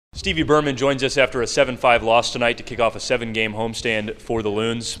Stevie Berman joins us after a 7-5 loss tonight to kick off a 7-game homestand for the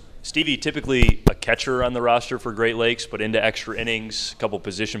Loons. Stevie, typically a catcher on the roster for Great Lakes, but into extra innings, a couple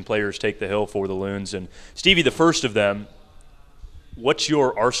position players take the hill for the Loons. And Stevie, the first of them, what's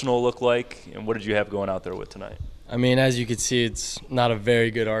your arsenal look like, and what did you have going out there with tonight? I mean, as you can see, it's not a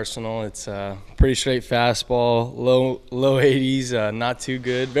very good arsenal. It's a pretty straight fastball, low 80s, not too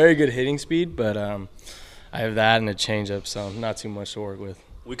good. Very good hitting speed, but I have that and a changeup, so not too much to work with.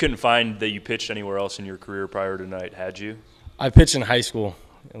 We couldn't find that you pitched anywhere else in your career prior to tonight, had you? I pitched in high school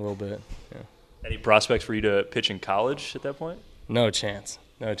a little bit, yeah. Any prospects for you to pitch in college at that point? No chance.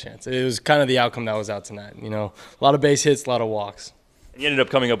 No chance. It was kind of the outcome that was out tonight. You know, a lot of base hits, a lot of walks. And you ended up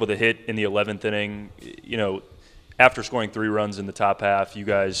coming up with a hit in the 11th inning. You know, after scoring 3 runs in the top half, you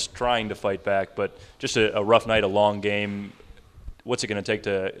guys trying to fight back, but just a rough night, a long game. What's it going to take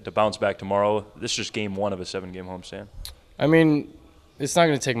to bounce back tomorrow? This is just game 1 of a 7-game homestand. I mean, it's not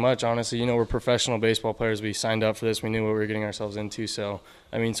going to take much, honestly. You know, we're professional baseball players. We signed up for this. We knew what we were getting ourselves into. So,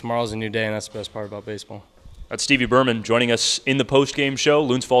 I mean, tomorrow's a new day, and that's the best part about baseball. That's Stevie Berman joining us in the postgame show.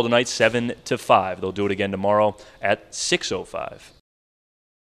 Loons fall tonight 7-5. They'll do it again tomorrow at 6:05.